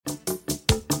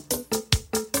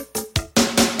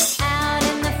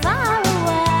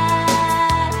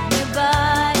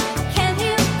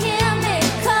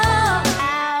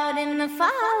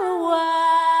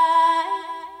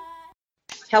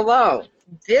Hello,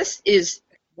 this is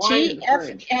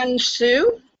TFN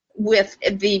Sue with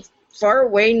the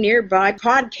Faraway Nearby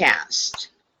podcast.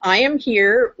 I am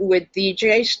here with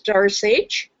DJ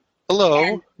Starsage.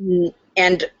 Hello.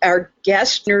 And our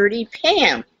guest, Nerdy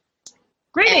Pam.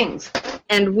 Greetings.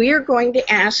 And we are going to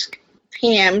ask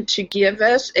Pam to give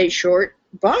us a short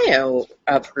bio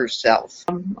of herself.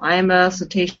 I am a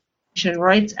cetacean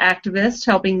rights activist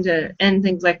helping to end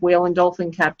things like whale and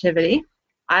dolphin captivity.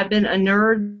 I've been a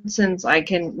nerd since I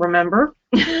can remember.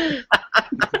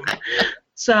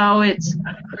 So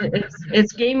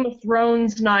it's Game of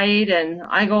Thrones night, and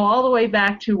I go all the way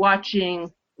back to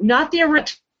watching, not the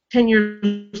original 10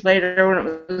 years later when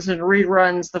it was in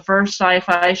reruns, the first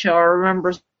sci-fi show I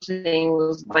remember seeing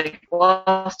was like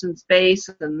Lost in Space,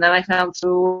 and then I found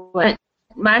Sue.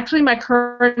 Actually, my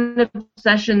current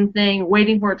obsession thing,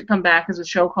 waiting for it to come back, is a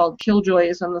show called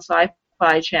Killjoys on the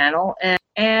Sci-Fi Channel,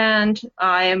 and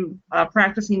I am a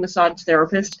practicing massage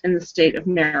therapist in the state of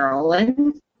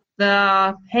Maryland.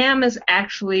 The Pam is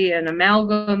actually an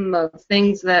amalgam of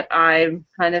things that I'm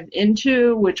kind of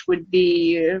into, which would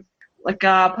be like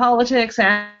politics,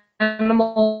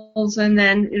 animals, and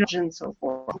then and so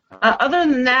forth. Other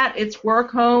than that, it's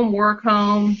work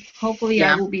home. Hopefully,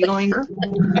 yeah. I will be going.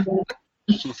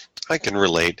 I can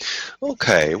relate.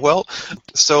 Okay, well,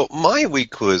 so my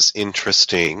week was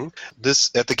interesting.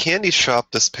 At the candy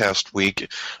shop this past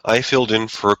week, I filled in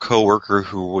for a coworker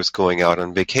who was going out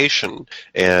on vacation,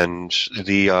 and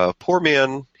the poor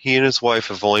man, he and his wife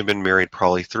have only been married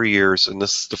probably 3 years, and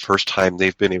this is the first time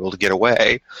they've been able to get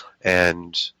away.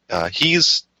 And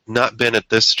he's not been at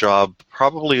this job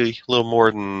probably a little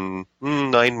more than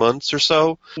 9 months or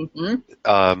so.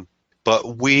 Mm-hmm.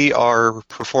 But we are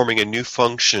performing a new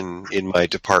function in my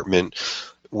department.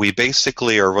 We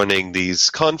basically are running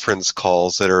these conference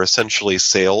calls that are essentially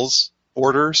sales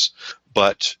orders,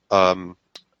 but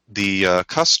the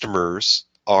customers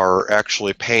are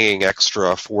actually paying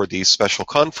extra for these special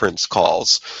conference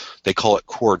calls. They call it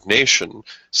coordination.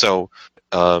 So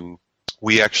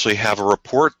we actually have a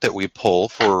report that we pull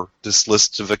for this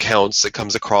list of accounts that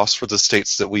comes across for the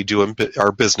states that we do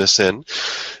our business in.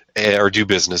 Or do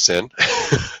business in.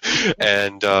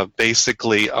 And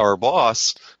basically our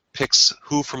boss picks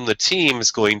who from the team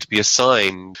is going to be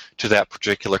assigned to that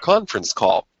particular conference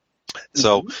call.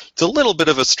 So it's a little bit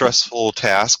of a stressful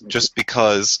task just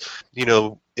because,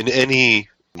 in any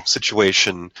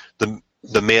situation,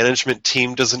 the management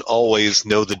team doesn't always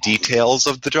know the details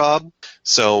of the job.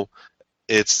 So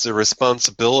it's the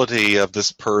responsibility of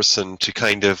this person to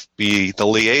kind of be the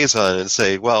liaison and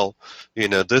say, well,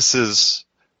 this is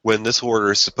when this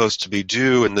order is supposed to be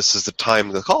due, and this is the time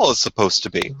the call is supposed to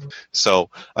be.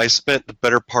 So I spent the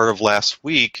better part of last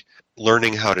week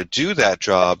learning how to do that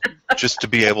job just to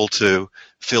be able to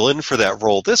fill in for that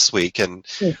role this week. And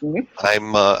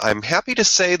I'm happy to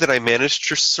say that I managed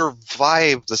to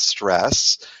survive the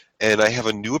stress, and I have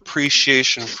a new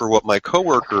appreciation for what my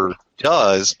coworker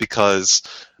does, because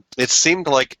it seemed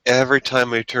like every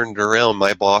time I turned around,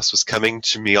 my boss was coming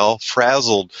to me all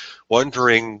frazzled,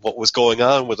 wondering what was going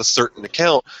on with a certain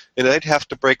account, and I'd have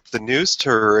to break the news to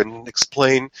her and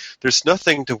explain, there's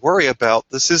nothing to worry about,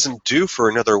 this isn't due for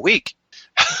another week.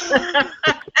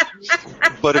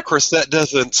 But of course that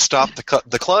doesn't stop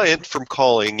the client from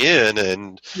calling in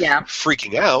and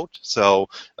freaking out, so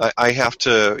I have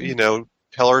to,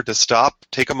 tell her to stop,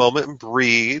 take a moment and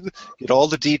breathe, get all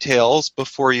the details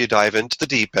before you dive into the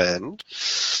deep end.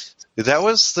 That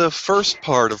was the first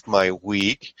part of my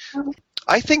week.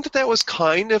 I think that was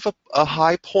kind of a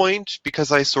high point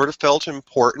because I sort of felt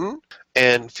important,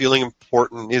 and feeling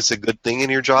important is a good thing in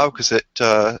your job because it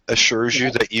assures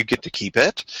you that you get to keep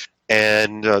it.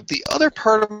 And the other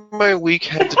part of my week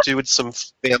had to do with some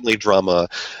family drama.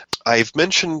 I've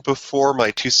mentioned before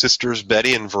my two sisters,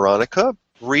 Betty and Veronica.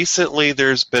 Recently,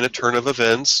 there's been a turn of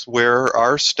events where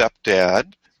our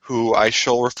stepdad, who I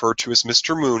shall refer to as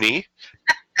Mr. Mooney,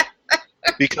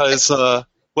 because,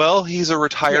 he's a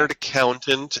retired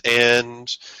accountant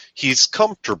and he's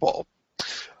comfortable.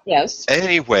 Yes.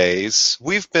 Anyways,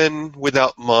 we've been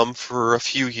without Mom for a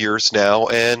few years now,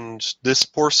 and this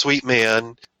poor sweet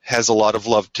man has a lot of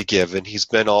love to give, and he's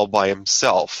been all by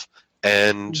himself.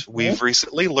 And we've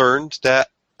recently learned that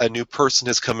a new person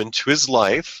has come into his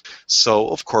life, so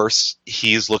of course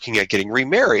he's looking at getting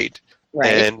remarried.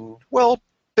 Right. And,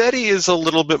 Betty is a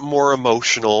little bit more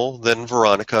emotional than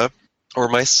Veronica or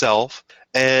myself,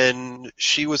 and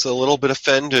she was a little bit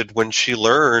offended when she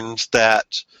learned that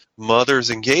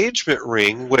Mother's engagement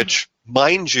ring, which,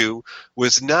 mind you,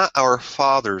 was not our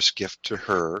father's gift to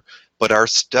her, but our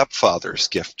stepfather's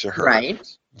gift to her,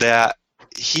 right, that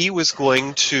he was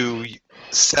going to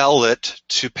sell it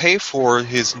to pay for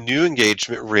his new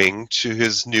engagement ring to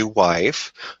his new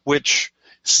wife, which,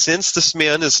 since this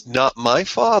man is not my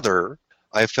father,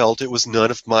 I felt it was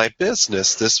none of my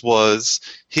business. This was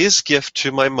his gift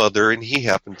to my mother, and he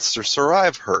happens to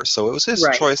survive her. So it was his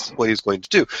Right. choice what he was going to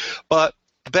do. But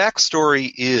the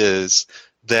backstory is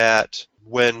that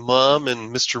when Mom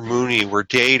and Mr. Mooney were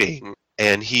dating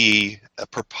and he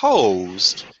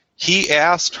proposed, he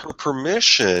asked her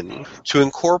permission to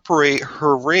incorporate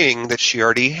her ring that she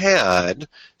already had,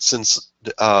 since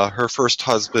her first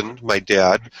husband, my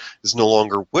dad, is no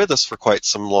longer with us for quite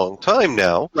some long time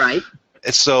now. Right.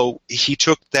 And so he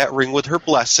took that ring with her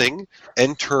blessing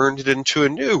and turned it into a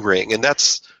new ring. And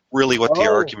that's really what the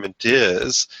Oh. argument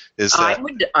is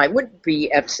that I would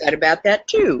be upset about that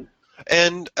too.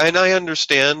 and I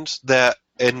understand that,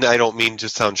 and I don't mean to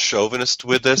sound chauvinist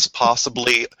with this,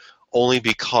 possibly only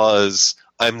because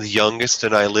I'm the youngest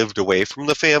and I lived away from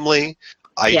the family.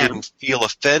 I Yeah. didn't feel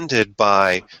offended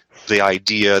by the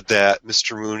idea that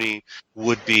Mr. Mooney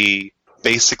would be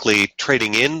basically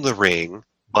trading in the ring,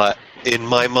 but in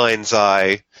my mind's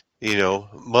eye,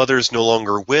 Mother's no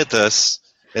longer with us,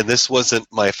 and this wasn't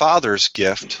my father's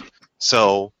gift,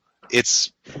 so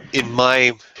it's in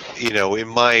my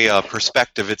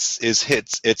perspective, it's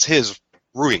his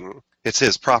ring, it's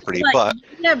his property, but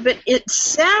Yeah, but it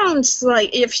sounds like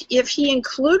if he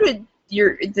included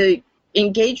the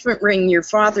engagement ring your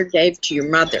father gave to your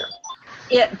mother,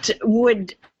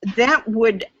 that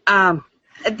would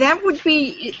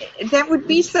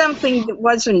be something that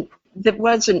wasn't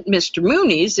Mr.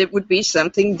 Mooney's. It would be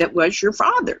something that was your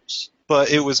father's. but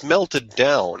it was melted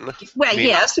down. Well, I mean,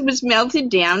 yes, it was melted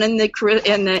down, and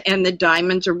the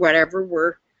diamonds or whatever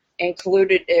were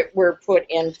included. It were put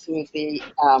into the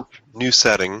new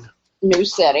setting. new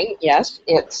setting. Yes,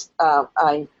 it's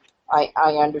I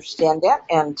understand that,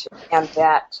 and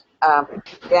that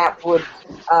that would.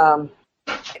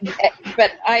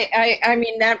 But I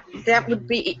mean that would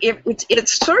be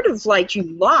it's sort of like you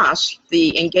lost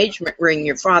the engagement ring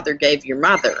your father gave your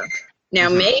mother. Now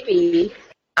maybe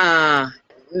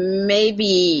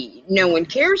no one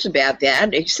cares about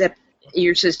that except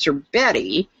your sister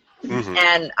Betty, Mhm.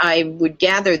 and I would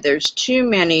gather there's too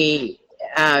many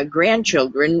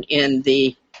grandchildren in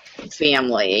the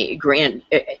family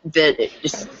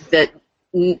that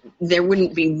there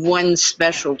wouldn't be one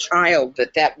special child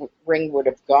that ring would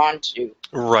have gone to.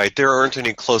 Right, there aren't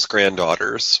any close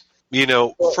granddaughters.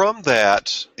 From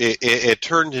that, it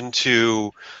turned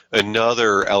into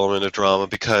another element of drama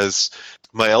because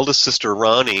my eldest sister,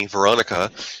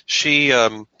 Veronica, she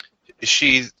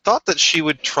thought that she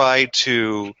would try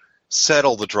to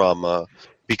settle the drama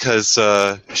because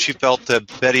she felt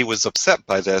that Betty was upset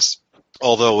by this.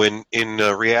 Although in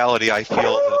reality, I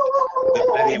feel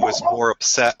that Betty was more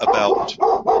upset about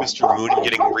Mr. Mooney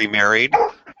getting remarried.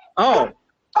 Oh,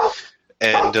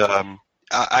 And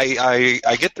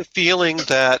I get the feeling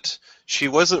that she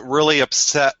wasn't really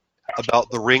upset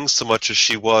about the ring so much as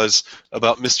she was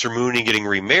about Mr. Mooney getting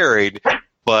remarried,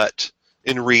 but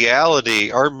in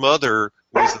reality, our mother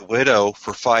was a widow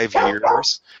for 5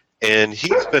 years, and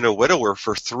he's been a widower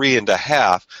for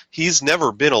 3.5. He's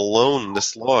never been alone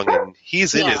this long, and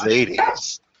he's in his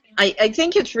 80s. I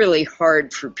think it's really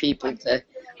hard for people to.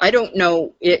 I don't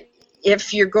know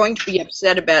if you're going to be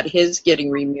upset about his getting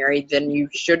remarried, then you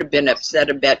should have been upset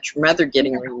about your mother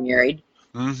getting remarried.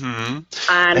 Mm-hmm.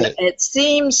 And it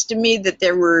seems to me that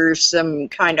there were some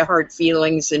kind of hard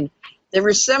feelings, and there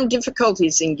were some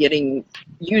difficulties in getting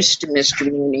used to Mr.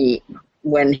 Mooney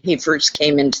when he first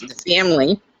came into the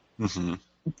family. Mm-hmm.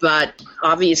 But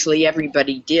obviously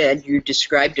everybody did. You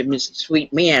described him as a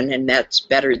sweet man, and that's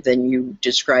better than you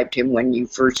described him when he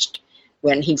first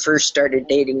started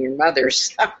dating your mother.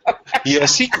 So.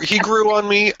 Yes, he grew on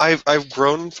me. I've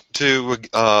grown to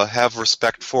have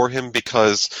respect for him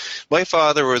because my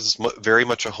father was very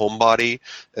much a homebody,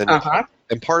 and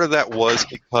and part of that was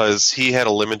because he had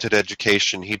a limited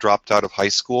education. He dropped out of high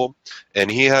school, and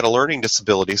he had a learning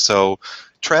disability, so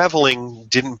traveling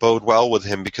didn't bode well with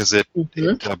him because it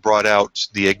brought out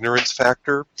the ignorance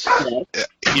factor.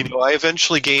 I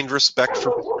eventually gained respect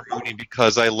for Mr. Mooney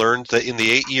because I learned that in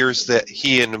the 8 years that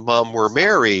he and Mom were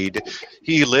married,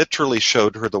 he literally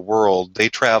showed her the world. They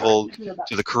traveled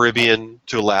to the Caribbean,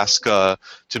 to Alaska,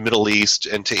 to Middle East,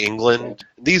 and to England.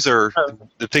 These are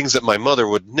the things that my mother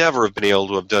would never have been able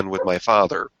to have done with my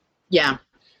father. Yeah,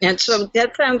 and so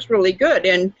that sounds really good,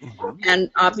 and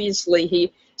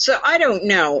obviously So I don't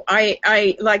know.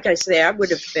 I like I say, I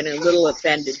would have been a little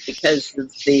offended because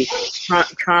of the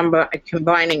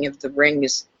combining of the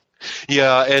rings.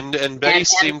 Yeah, and Betty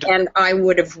seemed. And I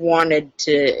would have wanted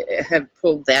to have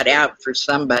pulled that out for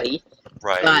somebody.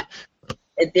 Right.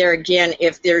 But there again,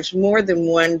 if there's more than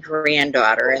one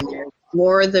granddaughter and there's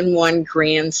more than one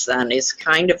grandson, it's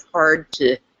kind of hard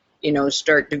to,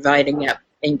 start dividing up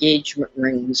engagement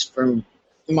rings from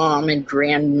mom and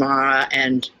grandma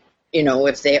and,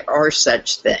 if there are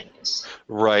such things.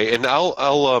 Right. And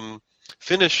I'll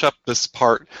finish up this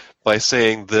part by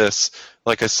saying this.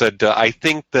 Like I said, I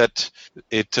think that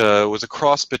it was a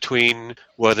cross between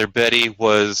whether Betty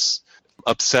was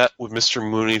upset with Mr.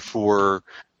 Mooney for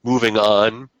moving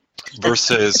on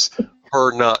versus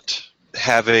her not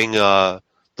having the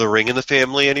ring in the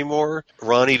family anymore.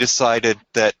 Ronnie decided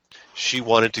that she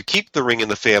wanted to keep the ring in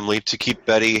the family to keep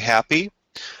Betty happy.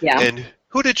 Yeah. And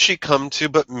who did she come to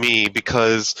but me?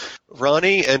 Because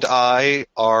Ronnie and I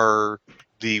are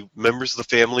the members of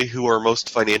the family who are most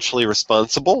financially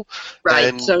responsible. Right,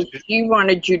 And so she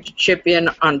wanted you to chip in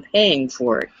on paying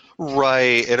for it.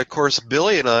 Right, and of course,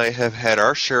 Billy and I have had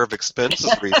our share of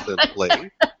expenses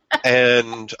recently.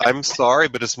 And I'm sorry,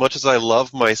 but as much as I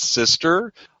love my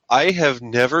sister, I have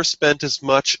never spent as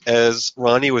much as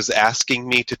Ronnie was asking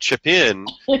me to chip in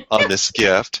on this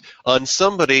gift on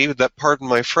somebody that, pardon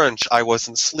my French, I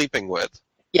wasn't sleeping with.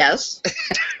 Yes,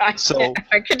 I can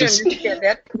understand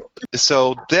that.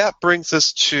 So that brings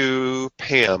us to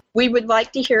Pam. We would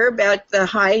like to hear about the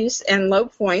highs and low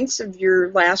points of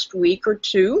your last week or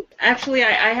two. Actually,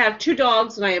 I have two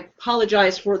dogs, and I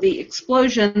apologize for the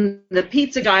explosion. The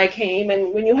pizza guy came,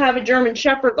 and when you have a German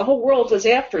Shepherd, the whole world is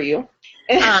after you.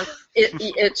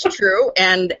 It's true,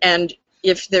 and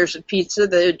if there's a pizza,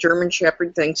 the German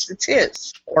Shepherd thinks it's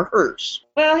his or hers.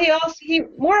 Well, he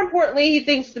more importantly, he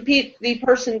thinks the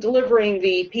person delivering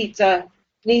the pizza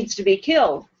needs to be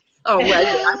killed. Oh,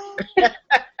 well, yeah.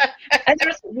 And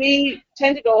we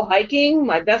tend to go hiking.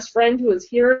 My best friend, who is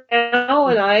here now,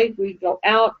 and we go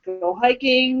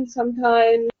hiking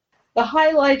sometimes. The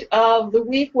highlight of the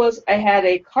week was I had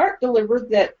a cart delivered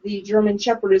that the German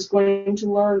Shepherd is going to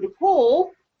learn to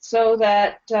pull, so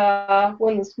that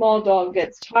when the small dog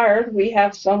gets tired, we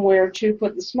have somewhere to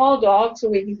put the small dog so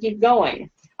we can keep going.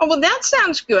 Oh, well, that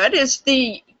sounds good. Is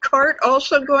the cart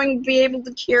also going to be able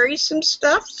to carry some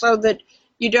stuff so that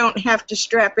you don't have to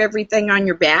strap everything on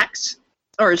your backs?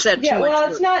 Or is that too much? Well,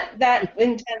 it's not that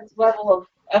intense level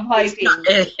of hiking.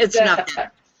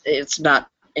 It's not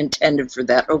intended for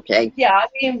that. Okay. Yeah, I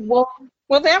mean, well,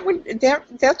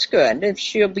 that's good if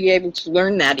she'll be able to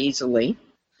learn that easily.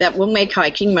 That will make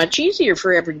hiking much easier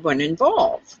for everyone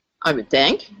involved, I would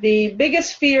think. The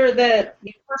biggest fear that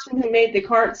the person who made the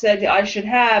cart said I should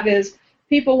have is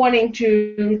people wanting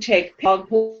to take dog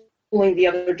pulling the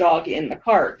other dog in the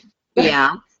cart.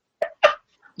 Yeah.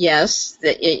 Yes.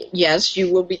 Yes.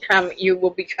 You will become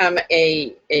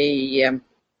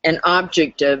an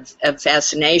object of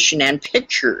fascination and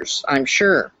pictures, I'm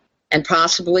sure, and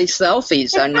possibly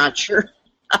selfies. I'm not sure.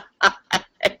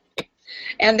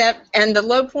 And the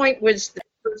low point was.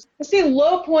 The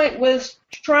low point was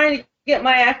trying to get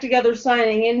my act together,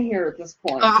 signing in here at this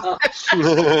point.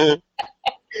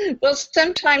 Well,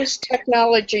 sometimes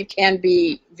technology can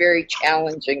be very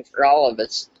challenging for all of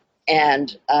us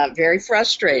and very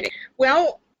frustrating.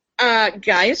 Well,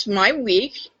 guys, my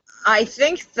week, I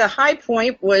think the high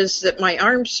point was that my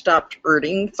arm stopped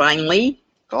hurting finally.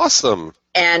 Awesome.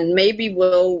 And maybe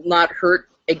will not hurt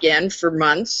again for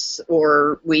months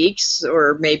or weeks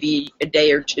or maybe a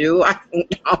day or two. I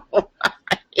don't know.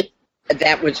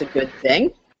 That was a good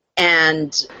thing.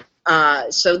 And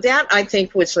so that, I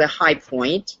think, was the high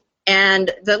point.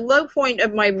 And the low point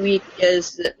of my week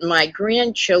is that my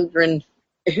grandchildren,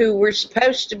 who were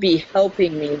supposed to be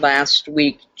helping me last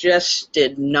week, just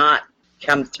did not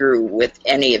come through with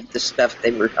any of the stuff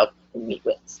they were helping me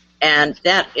with. And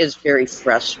that is very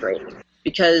frustrating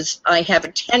because I have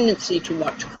a tendency to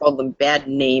want to call them bad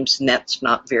names, and that's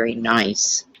not very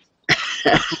nice.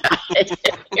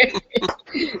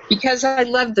 Because I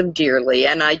love them dearly,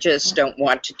 and I just don't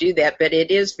want to do that. But it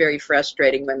is very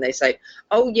frustrating when they say,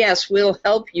 oh, yes, we'll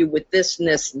help you with this and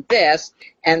this and this,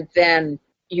 and then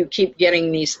you keep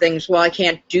getting these things, well, I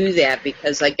can't do that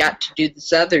because I got to do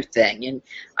this other thing. And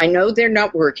I know they're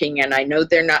not working, and I know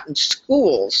they're not in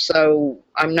school, so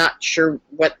I'm not sure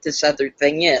what this other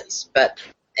thing is. But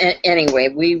anyway,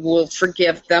 we will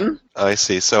forgive them. I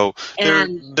see. So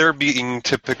they're being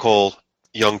typical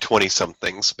young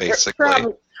 20-somethings,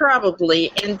 basically.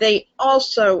 Probably. And they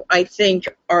also, I think,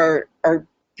 are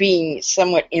being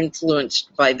somewhat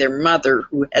influenced by their mother,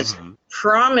 who has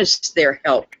promised their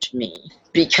help to me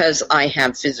because I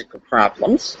have physical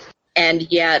problems. And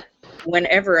yet,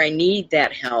 whenever I need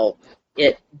that help,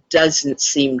 it doesn't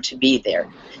seem to be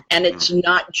there. And it's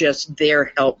not just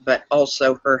their help, but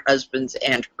also her husband's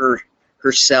and her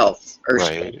herself. Or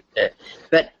Right.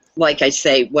 but like I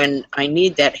say, when I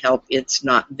need that help, it's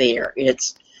not there.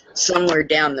 It's somewhere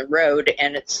down the road,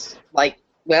 and it's like,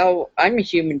 well, I'm a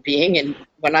human being, and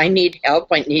when I need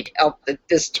help at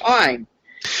this time.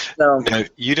 So, Now,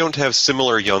 you don't have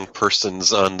similar young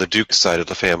persons on the Duke side of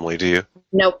the family, do you?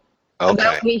 nope. Okay.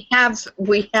 But we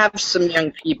have some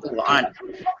young people on.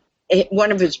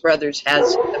 One of his brothers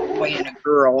has a boy and a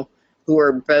girl who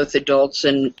are both adults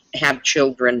and have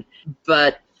children,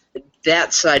 but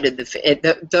that side of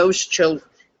those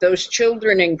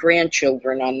children and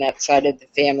grandchildren on that side of the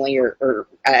family, or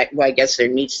I guess they're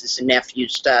nieces and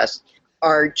nephews to us,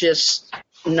 are just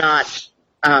not.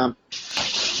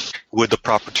 Would the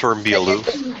proper term be aloof?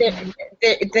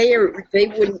 They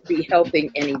wouldn't be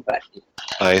helping anybody.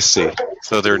 I see.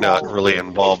 So they're not really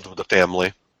involved with the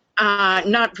family.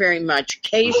 Not very much.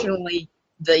 Occasionally,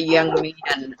 the young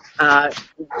man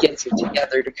gets it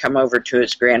together to come over to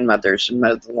his grandmother's and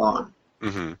mow the lawn.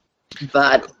 Mm-hmm.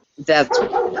 But that's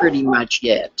pretty much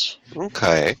it.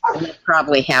 Okay. And it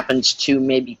probably happens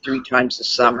maybe 3 times a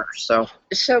summer. So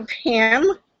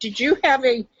Pam, did you have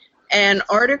an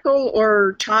article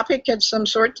or topic of some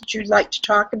sort that you'd like to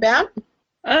talk about?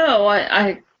 Oh,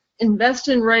 I invest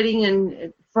in writing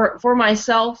and for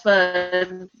myself,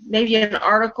 maybe an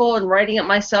article and writing it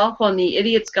myself on the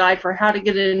Idiot's Guide for how to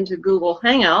get into Google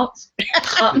Hangouts.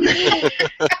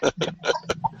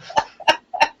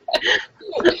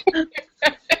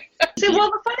 See, well,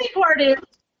 the funny part is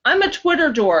I'm a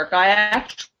Twitter dork. I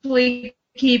actually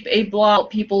keep a blog.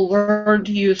 People learn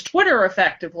to use Twitter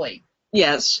effectively.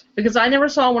 Yes. Because I never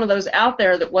saw one of those out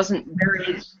there that wasn't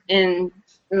buried in,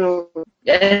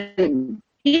 and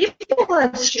people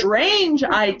have strange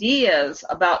ideas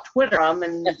about Twitter,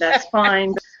 and that's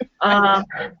fine.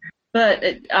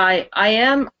 But I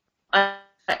am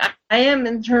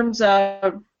in terms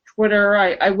of Twitter.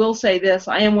 I will say this: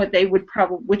 I am what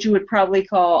you would probably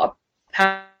call a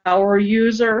power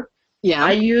user. Yeah.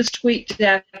 I use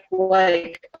TweetDeck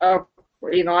like I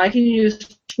can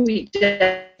use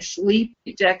TweetDeck,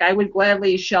 SleepDeck. I would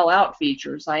gladly shell out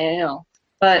features. I am,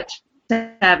 but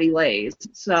savvy lays.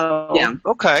 So yeah.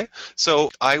 Okay.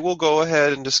 So I will go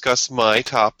ahead and discuss my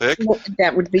topic. Well,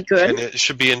 that would be good. And it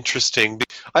should be interesting.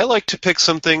 I like to pick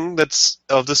something that's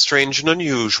of the strange and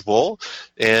unusual.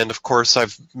 And, of course,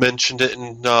 I've mentioned it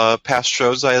in past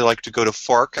shows. I like to go to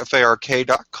fark.com.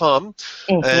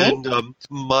 Mm-hmm. And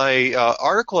my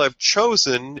article I've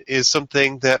chosen is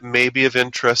something that may be of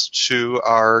interest to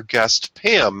our guest,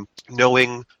 Pam,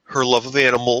 knowing her love of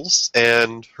animals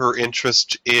and her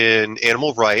interest in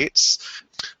animal rights.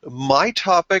 My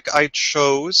topic I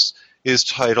chose is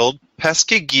titled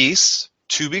Pesky Geese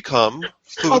to Become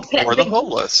Food for the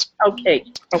Homeless. Okay.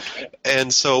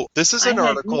 And so this is an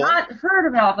article. I had not heard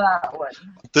about that one.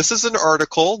 This is an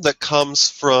article that comes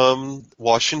from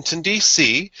Washington,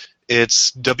 D.C.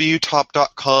 It's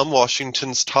WTOP.com,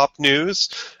 Washington's top news.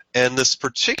 And this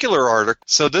particular article,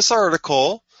 so this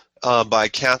article by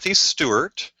Kathy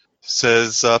Stewart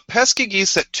says, pesky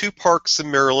geese at 2 parks in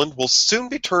Maryland will soon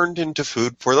be turned into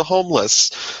food for the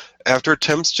homeless after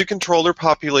attempts to control their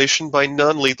population by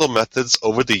non-lethal methods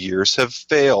over the years have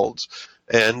failed.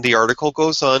 And the article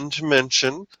goes on to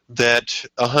mention that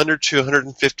 100 to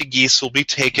 150 geese will be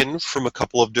taken from a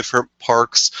couple of different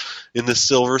parks in the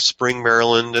Silver Spring,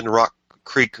 Maryland, and Rock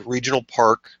Creek Regional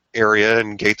Park area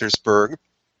in Gaithersburg.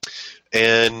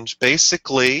 And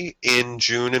basically, in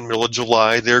June and middle of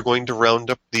July, they're going to round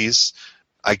up these,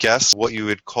 I guess, what you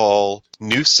would call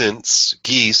nuisance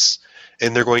geese,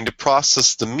 and they're going to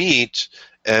process the meat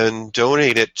and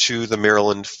donate it to the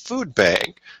Maryland Food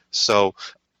Bank. So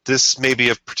this may be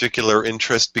of particular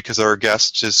interest because our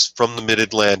guest is from the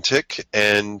Mid-Atlantic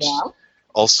and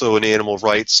also an animal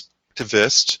rights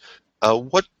activist.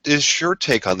 What is your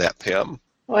take on that, Pam?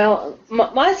 Well,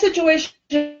 my situation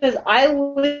is I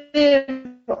live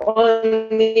on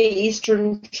the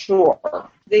eastern shore.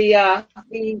 The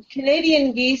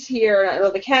Canadian geese here, or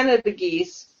the Canada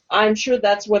geese, I'm sure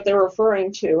that's what they're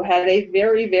referring to, had a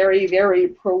very, very, very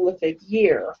prolific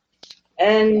year.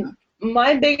 And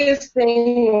my biggest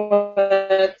thing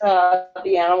with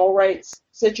the animal rights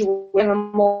situation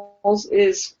animals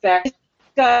is fact.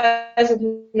 Guys have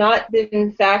not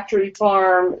been factory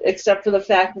farmed except for the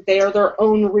fact that they are their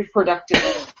own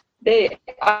reproductive. We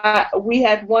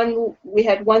had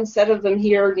one set of them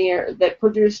here near that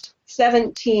produced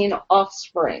 17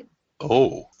 offspring.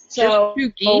 Oh. So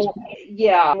just 2 geese?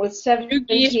 Yeah, with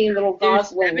 17 little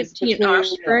goslings. 17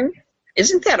 offspring?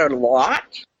 Isn't that a lot?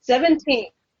 17.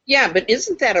 Yeah, but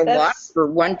isn't that a lot for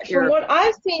one pair? From what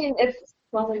I've seen, it's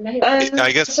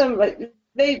I guess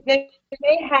they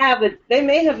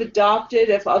may have adopted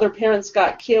if other parents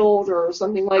got killed or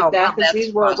something like that, because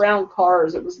these were around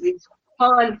cars. It was the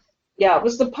pond. Yeah, it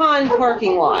was the pond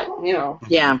parking lot.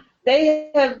 Yeah.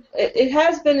 It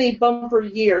has been a bumper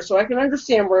year, so I can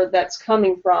understand where that's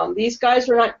coming from. These guys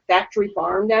are not factory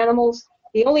farmed animals.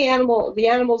 The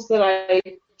animals that I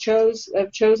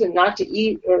have chosen not to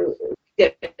eat or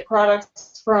get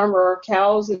products from are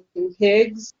cows and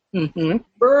pigs. Mm-hmm.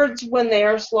 Birds, when they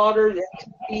are slaughtered, it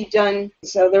can be done.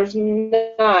 So there's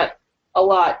not a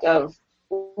lot of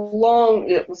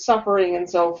long suffering and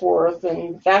so forth,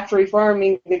 and factory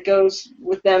farming that goes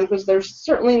with them, because they're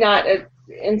certainly not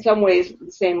in some ways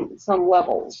some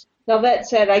levels. Now that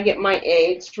said, I get my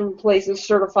eggs from places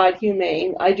certified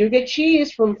humane. I do get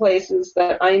cheese from places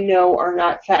that I know are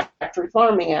not factory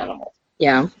farming animals.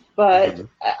 Yeah. But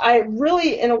I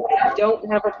really, in a way, don't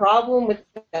have a problem with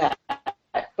that.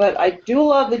 But I do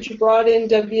love that you brought in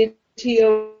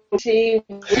WTOT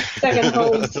with Second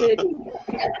Home City.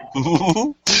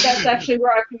 That's actually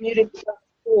where I commuted to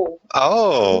school.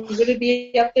 Oh. Would it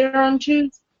be up there on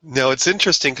Tuesday? No, it's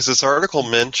interesting because this article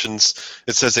mentions,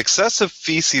 it says excessive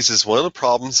feces is one of the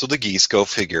problems with the geese, go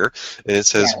figure, and it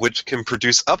says which can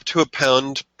produce up to 1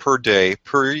 pound per day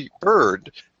per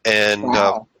bird. And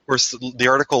of course, the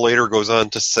article later goes on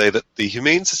to say that the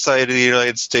Humane Society of the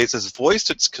United States has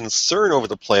voiced its concern over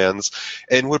the plans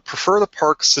and would prefer the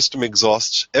park system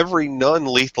exhaust every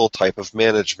non-lethal type of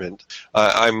management.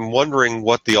 I'm wondering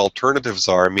what the alternatives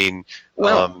are. I mean,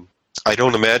 I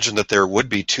don't imagine that there would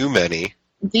be too many.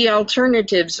 The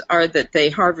alternatives are that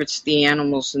they harvest the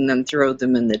animals and then throw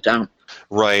them in the dump.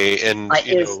 Right, and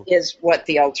is what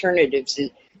the alternatives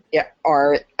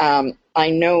are. I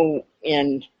know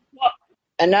in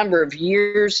a number of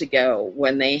years ago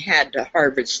when they had to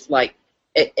harvest like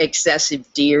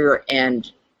excessive deer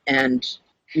and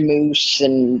moose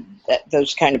and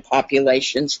those kind of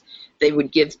populations, they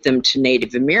would give them to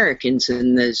Native Americans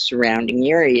in the surrounding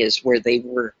areas where they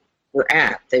were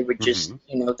at. They would just,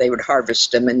 they would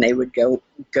harvest them and they would go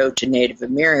to Native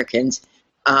Americans.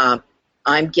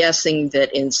 I'm guessing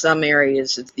that in some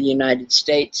areas of the United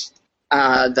States,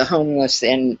 the homeless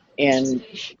in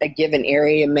a given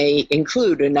area may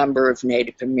include a number of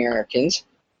Native Americans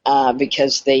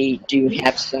because they do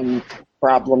have some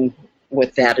problem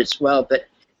with that as well. But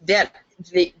that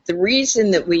the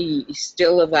reason that we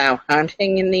still allow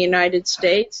hunting in the United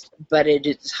States, but it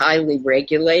is highly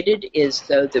regulated, is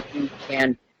so that we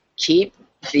can keep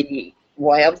the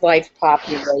wildlife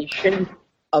population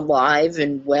alive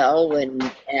and well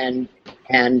and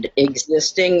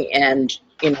existing and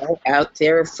out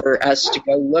there for us to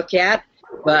go look at,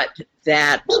 but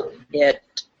that it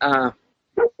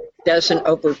doesn't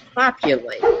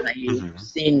overpopulate. I've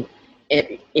seen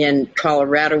it in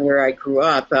Colorado where I grew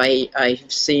up.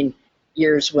 I've seen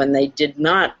years when they did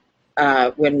not,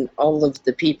 when all of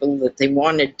the people that they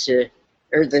wanted to,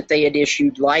 or that they had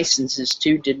issued licenses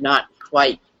to, did not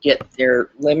quite get their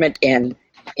limit, and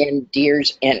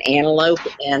deers and antelope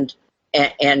and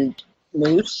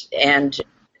moose, and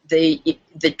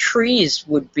the trees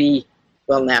would be,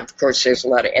 well, now of course there's a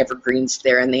lot of evergreens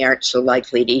there and they aren't so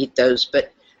likely to eat those,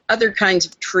 but other kinds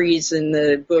of trees and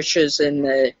the bushes and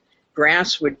the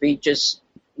grass would be just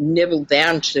nibbled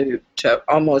down to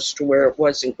almost to where it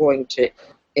was going to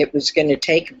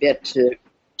take a bit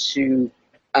to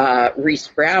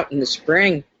resprout in the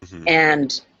spring.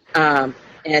 And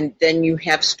then you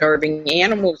have starving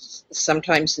animals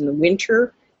sometimes in the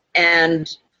winter,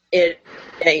 and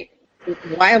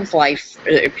wildlife,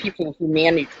 people who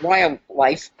manage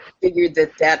wildlife figure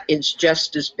that is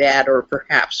just as bad or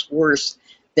perhaps worse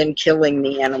than killing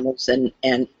the animals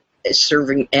and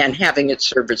serving and having it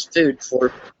serve as food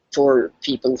for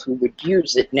people who would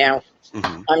use it. Now,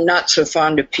 I'm not so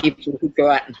fond of people who go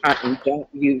out and hunt and don't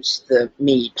use the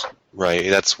meat. Right,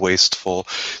 that's wasteful.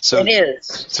 So it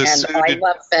is, and I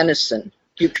love venison.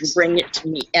 You can bring it to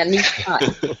me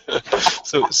anytime.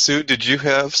 So, Sue, did you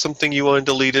have something you wanted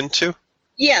to lead into?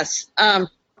 Yes. I've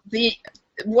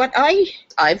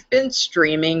been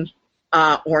streaming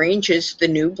Orange is the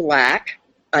New Black.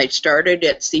 I started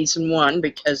at season 1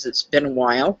 because it's been a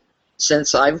while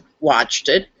since I've watched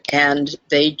it, and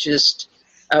they just,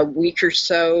 a week or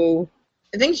so,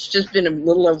 I think it's just been a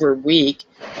little over a week,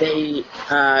 they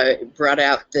brought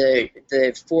out the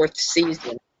 4th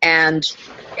season. And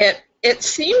it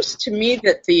seems to me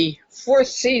that the 4th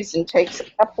season takes a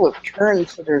couple of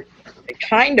turns that are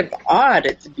kind of odd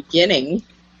at the beginning,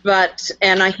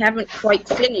 and I haven't quite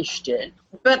finished it.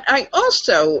 But I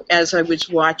also, as I was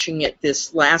watching it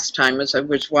this last time, as I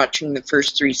was watching the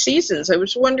first 3 seasons, I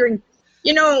was wondering,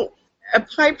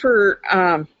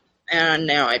 Piper and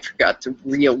now I forgot the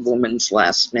real woman's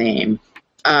last name.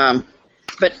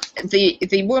 But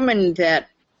the woman that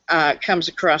comes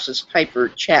across as Piper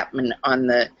Chapman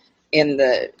in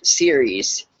the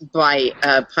series by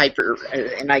Piper,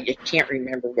 and I can't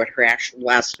remember what her actual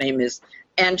last name is,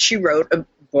 and she wrote a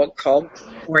book called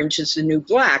Orange is the New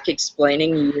Black,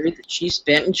 explaining a year that she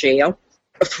spent in jail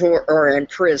or in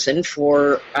prison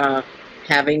for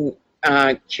having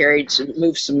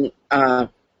moved some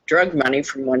drug money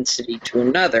from one city to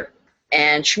another.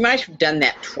 And she might have done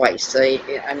that twice.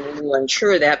 I'm a little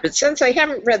unsure of that. But since I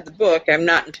haven't read the book, I'm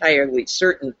not entirely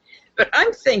certain. But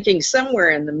I'm thinking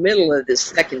somewhere in the middle of the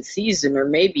second season, or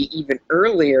maybe even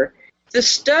earlier, the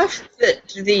stuff that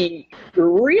the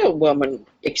real woman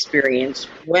experienced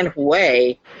went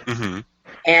away,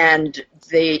 and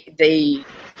they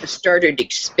started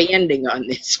expanding on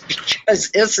this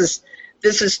because this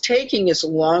is taking us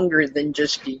longer than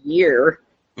just a year.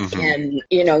 And,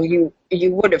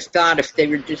 you would have thought if they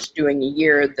were just doing a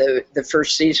year, the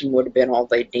first season would have been all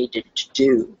they needed to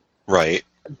do. Right.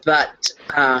 But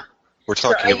we're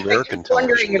talking American television. I'm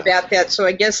wondering about that, so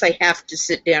I guess I have to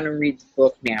sit down and read the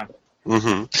book now.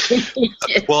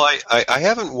 Well, I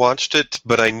haven't watched it,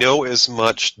 but I know as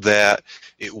much that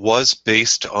it was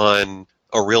based on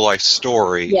a real-life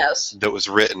story that was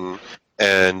written.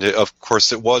 And, of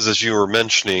course, it was, as you were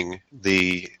mentioning,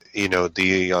 the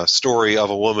story of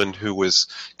a woman who was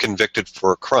convicted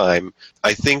for a crime.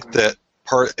 I think that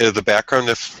part of the background,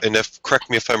 correct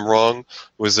me if I'm wrong,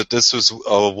 was that this was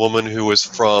a woman who was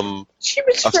from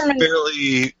a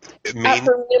fairly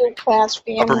upper middle class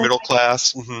family. Upper middle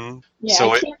class. Yeah,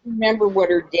 so I can't remember what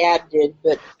her dad did,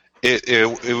 but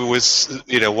it was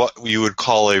what you would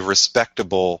call a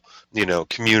respectable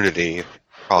community.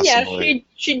 Possibly. Yeah,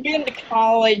 she'd been to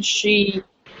college. She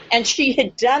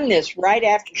had done this right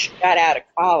after she got out of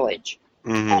college.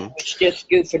 Was just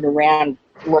goofing around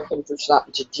looking for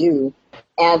something to do.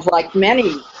 And like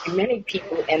many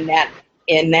people in that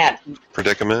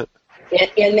predicament,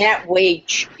 in that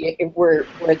wage where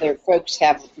their folks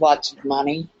have lots of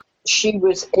money, she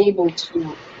was able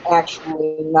to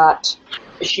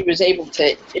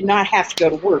not have to go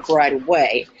to work right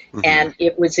away. And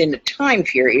it was in a time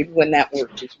period when that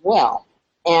worked as well.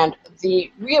 And the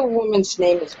real woman's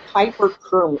name is Piper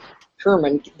Kerman.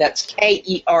 That's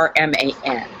Kerman.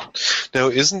 Now,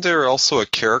 isn't there also a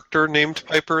character named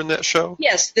Piper in that show?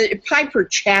 Yes, Piper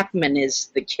Chapman is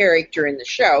the character in the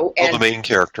show. The main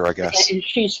character, I guess. And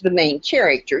she's the main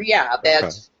character. Yeah,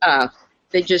 that's.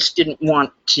 They just didn't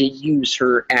want to use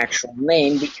her actual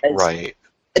name because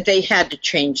they had to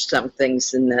change some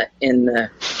things in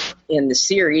the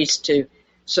series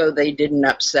so they didn't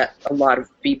upset a lot of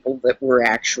people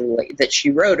that she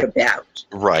wrote about.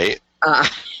 Right.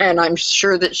 And I'm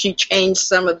sure that she changed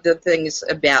some of the things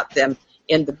about them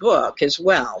in the book as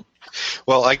well.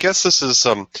 Well, I guess this is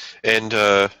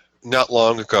not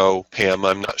long ago, Pam,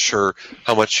 I'm not sure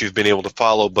how much you've been able to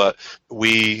follow, but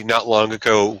we not long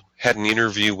ago had an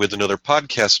interview with another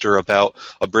podcaster about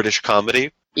a British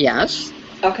comedy. Yes.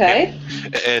 Okay.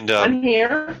 And I'm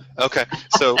here. Okay.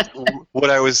 So what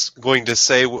I was going to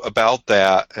say about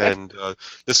that, and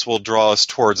this will draw us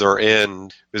towards our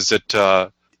end, is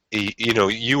that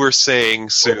you were saying,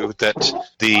 Sue, that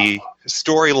the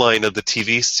storyline of the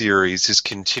TV series is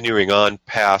continuing on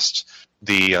past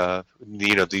the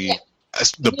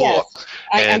book,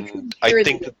 and I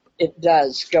think that it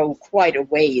does go quite a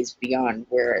ways beyond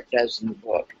where it does in the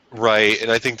book. Right,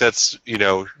 and I think that's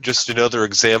just another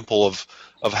example of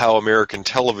how American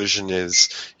television is.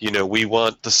 We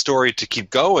want the story to keep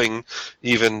going,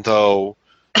 even though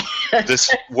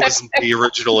this wasn't the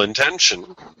original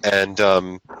intention. And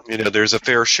there's a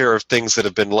fair share of things that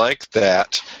have been like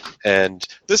that. And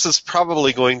this is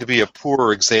probably going to be a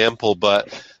poor example, but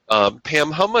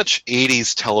Pam, how much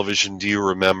 80s television do you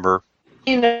remember?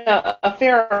 A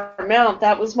fair amount.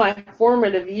 That was my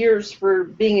formative years for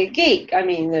being a geek. I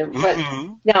mean, but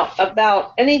now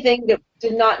about anything that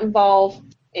did not involve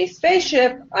a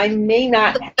spaceship, I may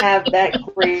not have that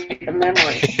great a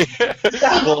memory.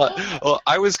 Well,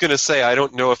 I was going to say, I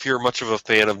don't know if you're much of a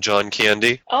fan of John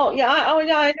Candy. Oh yeah,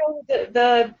 I know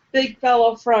the big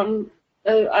fellow from.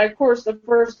 Of course, the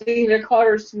first thing that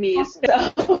occurs to me is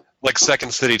like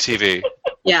Second City TV.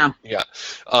 Yeah. Yeah.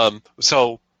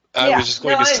 So. I was just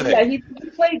going to say. Yeah, he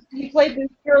played this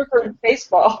character in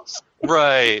Spaceballs.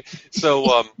 Right.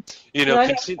 So,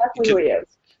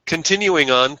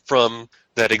 continuing on from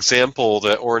that example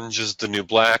that Orange is the New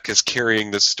Black is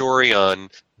carrying the story on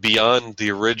beyond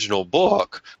the original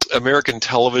book, American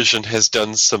television has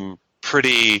done some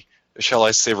pretty, shall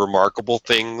I say, remarkable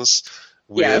things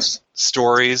with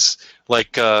stories.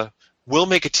 Like we'll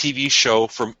make a TV show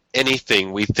from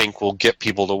anything we think will get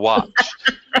people to watch.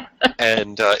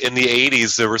 And in the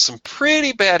 80s, there were some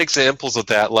pretty bad examples of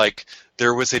that. Like,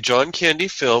 there was a John Candy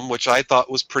film, which I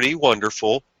thought was pretty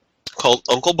wonderful, called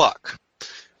Uncle Buck.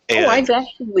 And I've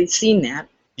actually seen that.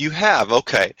 You have,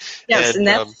 okay. Yes, and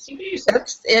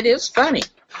it is funny.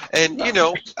 And you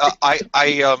know,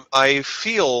 I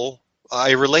feel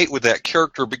I relate with that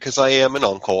character because I am an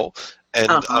uncle,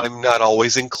 and I'm not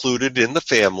always included in the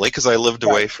family because I lived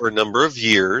away for a number of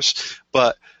years.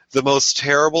 But the most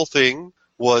terrible thing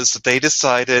was that they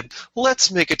decided,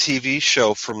 let's make a TV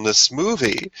show from this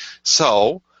movie.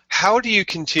 So how do you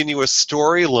continue a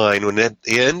storyline when at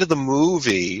the end of the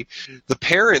movie the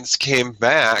parents came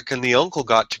back and the uncle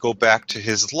got to go back to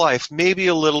his life, maybe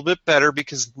a little bit better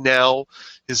because now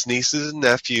his nieces and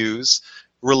nephews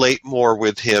relate more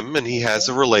with him and he has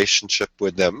a relationship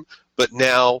with them. But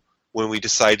now when we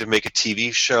decide to make a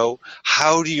TV show,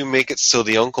 how do you make it so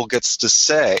the uncle gets to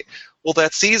say, well,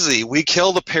 that's easy. We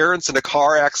kill the parents in a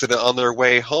car accident on their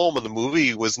way home, and the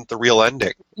movie wasn't the real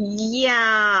ending.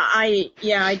 I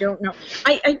don't know.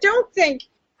 I don't think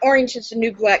Orange is the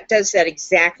New Black does that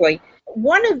exactly.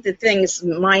 One of the things,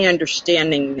 my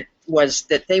understanding was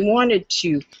that they wanted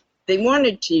to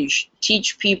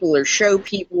teach people or show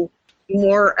people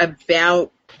more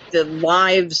about the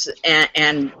lives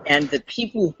and the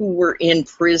people who were in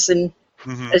prison.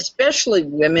 Mm-hmm. Especially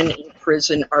women in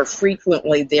prison are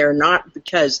frequently there not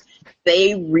because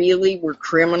they really were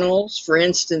criminals. For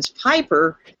instance,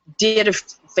 Piper did a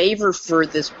favor for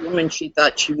this woman she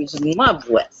thought she was in love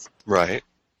with. Right.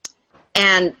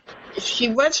 And she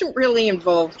wasn't really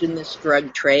involved in this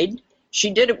drug trade. She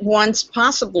did it once,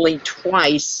 possibly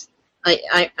twice.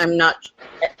 I'm not.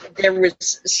 There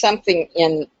was something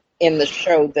in the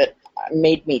show that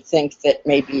made me think that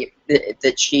maybe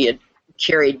that she had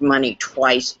carried money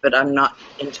twice, but I'm not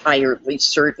entirely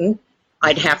certain.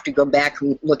 I'd have to go back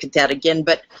and look at that again.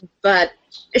 But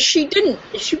she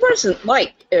wasn't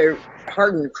like a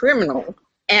hardened criminal,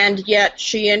 and yet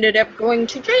she ended up going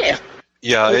to jail.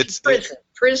 Yeah, it's prison.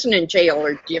 Prison and jail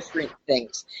are different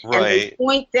things. Right. And they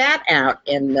point that out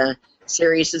in the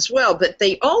series as well. But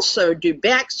they also do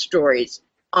backstories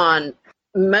on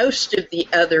most of the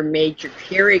other major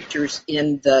characters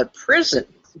in the prison.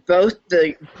 Both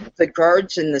the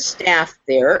guards and the staff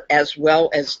there, as well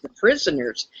as the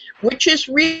prisoners, which is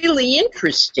really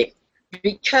interesting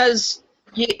because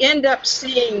you end up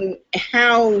seeing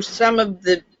how some of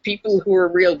the people who are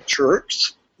real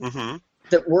jerks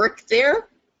that work there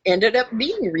ended up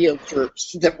being real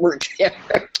jerks that worked there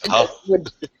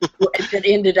that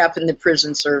ended up in the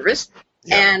prison service.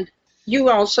 Yeah. And you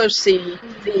also see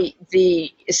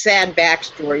the sad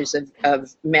backstories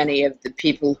of many of the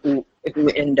people who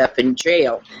end up in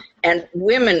jail. And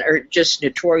women are just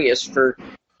notorious for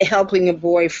helping a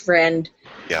boyfriend,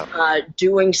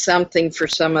 doing something for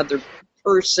some other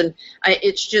person.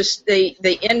 It's just they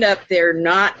end up there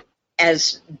not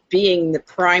as being the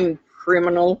prime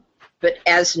criminal, but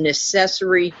as an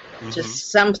accessory to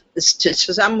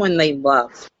someone they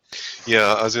love.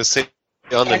 Yeah, I was going to say,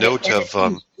 on the note of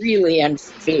really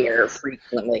unfair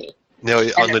frequently. Now,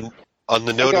 on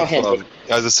the note of, I was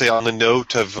going to say, on the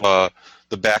note of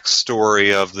the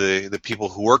backstory of the people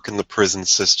who work in the prison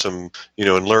system, you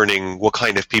know, and learning what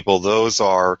kind of people those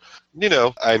are, you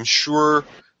know, I'm sure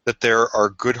that there are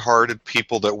good-hearted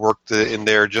people that work in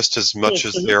there just as much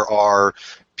as there are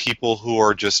people who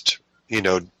are just, you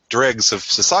know, dregs of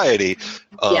society.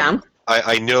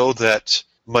 I know that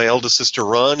my eldest sister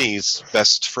Ronnie's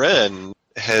best friend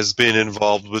has been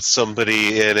involved with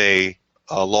somebody in a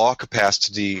law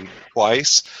capacity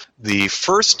twice. The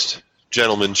first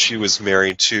gentleman she was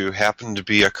married to happened to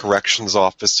be a corrections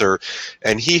officer,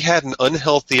 and he had an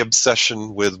unhealthy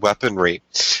obsession with weaponry.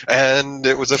 And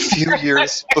it was a few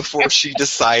years before she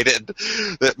decided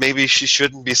that maybe she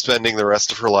shouldn't be spending the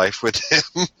rest of her life with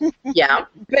him. Yeah,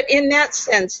 but in that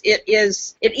sense, it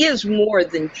is more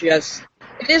than just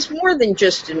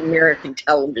an American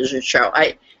television show.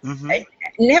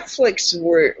 Netflix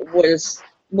was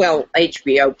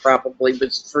HBO probably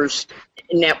was the first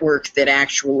network that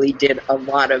actually did a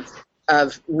lot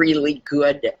of really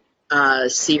good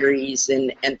series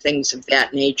and things of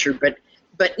that nature. But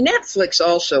Netflix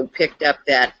also picked up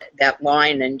that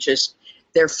line and just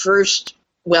the first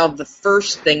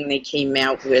thing they came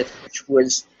out with, which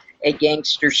was a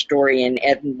gangster story in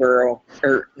Edinburgh,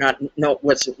 it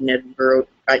wasn't in Edinburgh.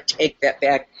 I take that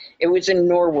back. It was in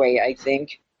Norway, I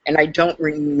think. And I don't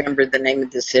remember the name of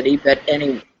the city, but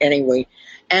anyway.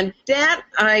 And that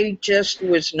I just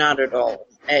was not at all.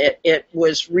 It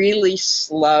was really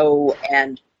slow,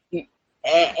 and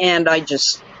I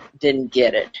just didn't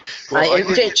get it. Well,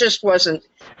 It just wasn't.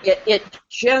 It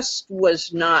just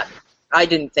was not. I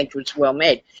didn't think it was well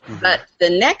made. Mm-hmm. But the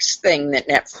next thing that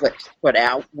Netflix put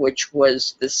out, which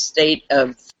was the state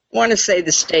of, I want to say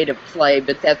the state of play,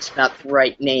 but that's not the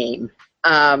right name,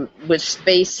 was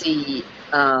Spacey.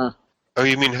 Oh,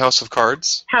 you mean House of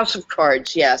Cards? House of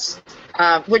Cards, yes,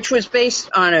 which was based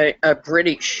on a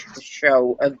British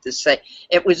show of the same.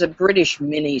 It was a British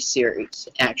miniseries,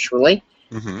 actually,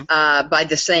 by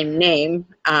the same name,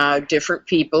 different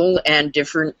people and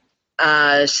different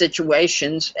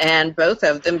situations, and both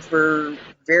of them were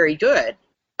very good.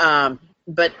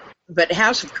 But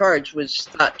House of Cards was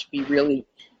thought to be really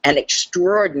an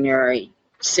extraordinary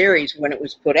series when it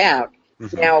was put out.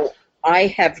 Now, I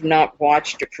have not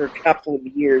watched it for a couple of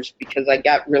years because I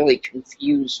got really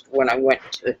confused when I went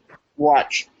to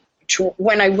watch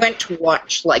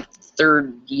like the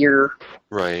third year.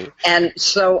 Right. And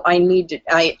so I needed,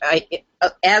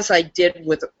 as I did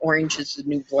with Orange is the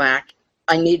New Black,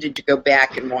 I needed to go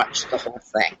back and watch the whole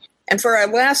thing. And for our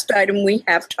last item, we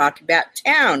have Talk About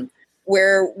Town,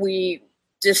 where we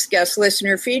discuss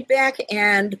listener feedback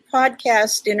and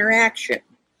podcast interaction.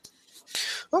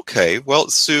 Okay, well,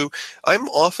 Sue, I'm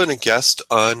often a guest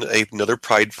on another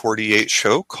Pride 48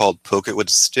 show called Poke It With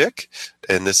a Stick,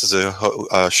 and this is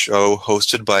a show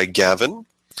hosted by Gavin.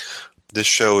 This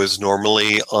show is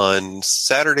normally on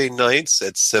Saturday nights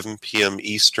at 7 p.m.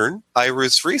 Eastern. I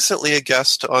was recently a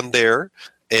guest on there,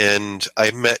 and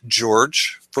I met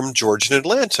George from George in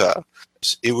Atlanta.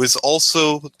 It was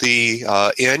also the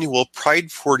annual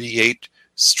Pride 48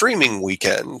 streaming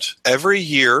weekend. Every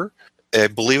year, I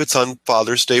believe it's on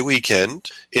Father's Day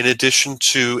weekend, in addition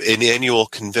to an annual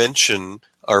convention,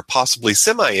 or possibly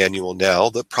semi-annual now,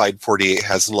 that Pride 48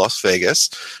 has in Las Vegas.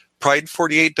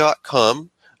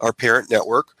 Pride48.com, our parent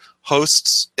network,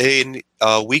 hosts a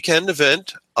weekend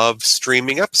event of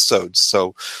streaming episodes.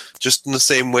 So just in the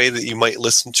same way that you might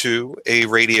listen to a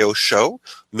radio show,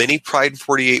 many Pride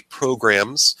 48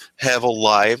 programs have a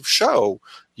live show.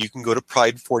 You can go to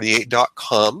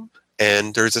pride48.com,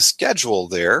 and there's a schedule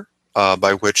there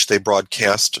by which they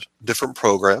broadcast different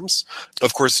programs.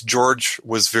 Of course, George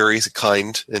was very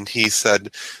kind, and he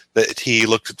said that he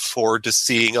looked forward to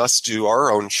seeing us do our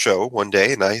own show one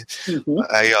day, and I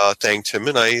thanked him,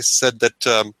 and I said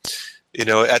that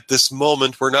at this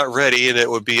moment we're not ready, and it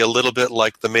would be a little bit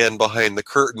like The Man Behind the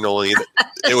Curtain, only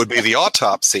it would be the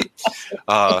autopsy.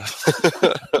 But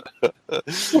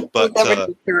that would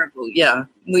be terrible. Yeah,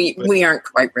 we aren't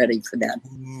quite ready for that.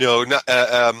 No, not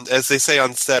as they say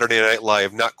on Saturday Night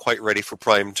Live, not quite ready for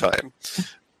prime time.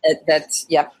 That's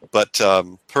yep. But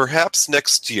perhaps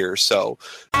next year. So.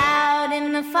 Out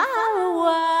in the far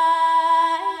away.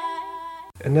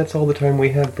 And that's all the time we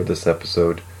had for this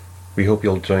episode. We hope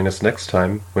you'll join us next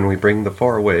time when we bring the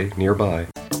far away nearby.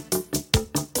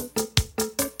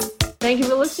 Thank you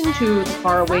for listening to The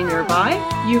Far Away Nearby.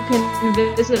 You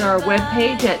can visit our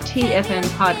webpage at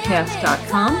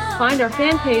tfnpodcast.com, find our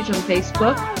fan page on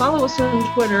Facebook, follow us on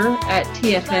Twitter at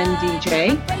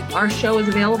TFNDJ. Our show is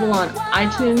available on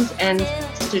iTunes and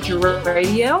Stitcher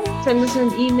Radio. Send us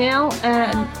an email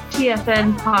at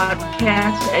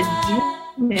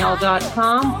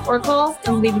tfnpodcast@gmail.com or call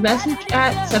and leave a message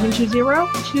at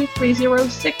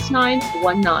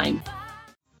 720-230-6919.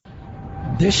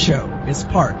 This show is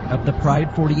part of the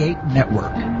Pride 48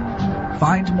 network.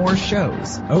 Find more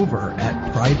shows over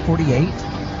at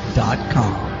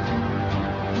pride48.com.